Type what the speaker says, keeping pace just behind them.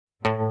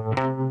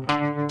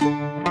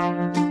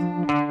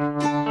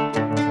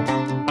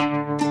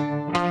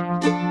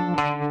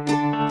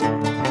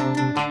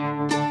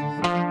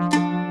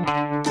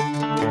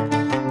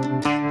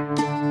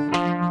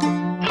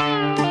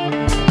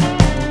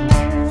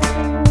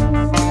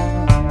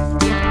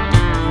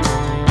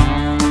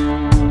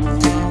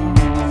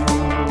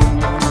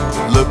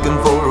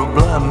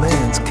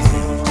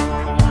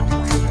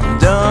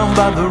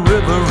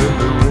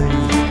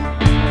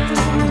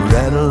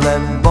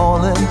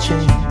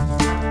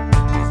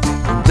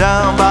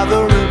down by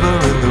the river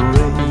in the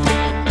rain,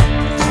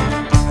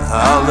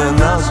 howling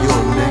out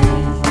your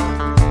name.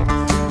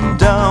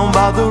 Down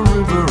by the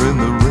river in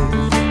the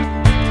rain,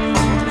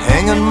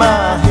 hanging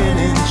my head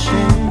in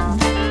shame.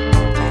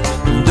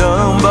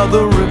 Down by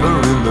the river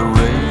in the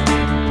rain.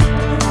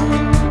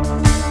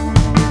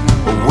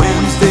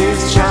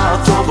 Wednesday's child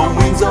tore the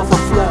wings off a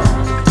fly.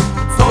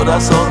 Thought I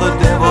saw the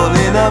devil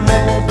in a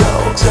mad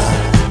dog's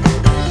eye.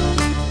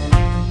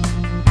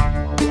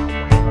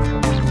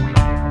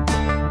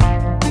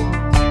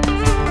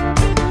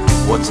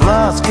 What's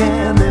lost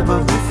can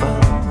never be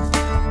found.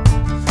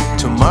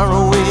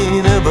 Tomorrow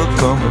ain't ever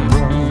coming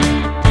round.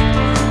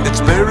 It's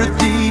buried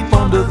deep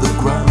under the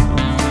ground.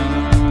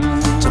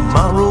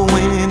 Tomorrow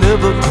ain't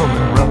ever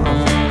coming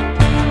round.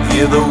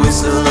 Hear the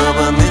whistle of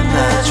a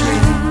midnight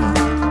train,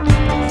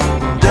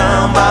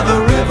 down by the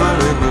river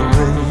in the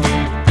rain.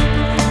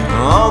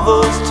 All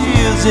those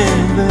tears in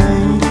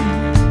vain,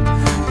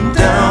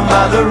 down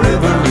by the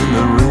river in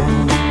the rain.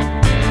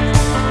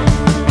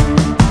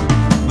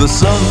 The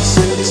sun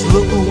sets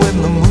low when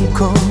the moon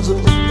comes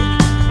up,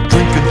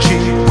 drinking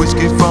cheap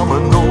whiskey from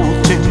an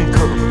old tin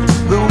cup.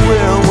 The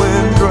well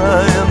went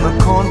dry and the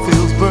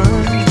cornfields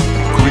burned.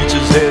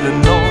 Creatures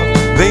heading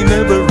north, they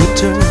never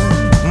return.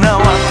 Now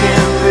I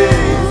can't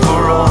pay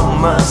for all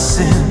my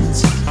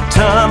sins.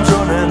 Time's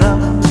running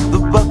out, the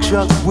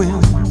buckshot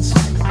wins.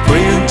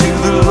 Praying to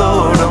the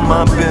Lord on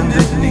my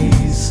bended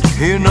knees.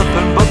 Hear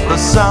nothing but the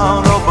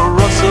sound of a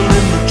rustle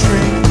in the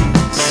trees.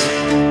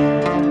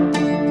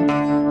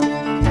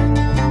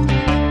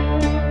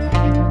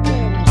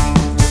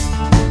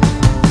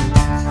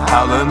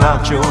 Howling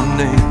out your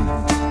name,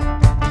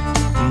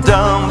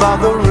 down by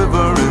the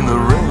river in the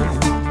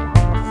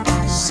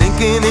rain,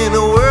 sinking in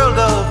a world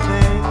of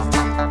pain.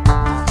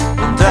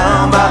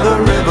 Down by the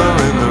river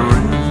in the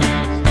rain,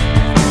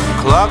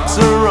 clocks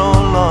are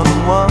all on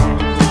one.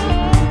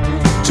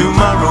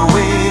 Tomorrow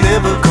ain't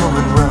ever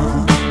coming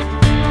round.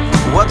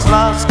 What's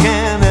lost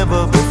can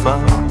never be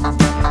found.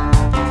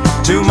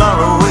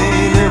 Tomorrow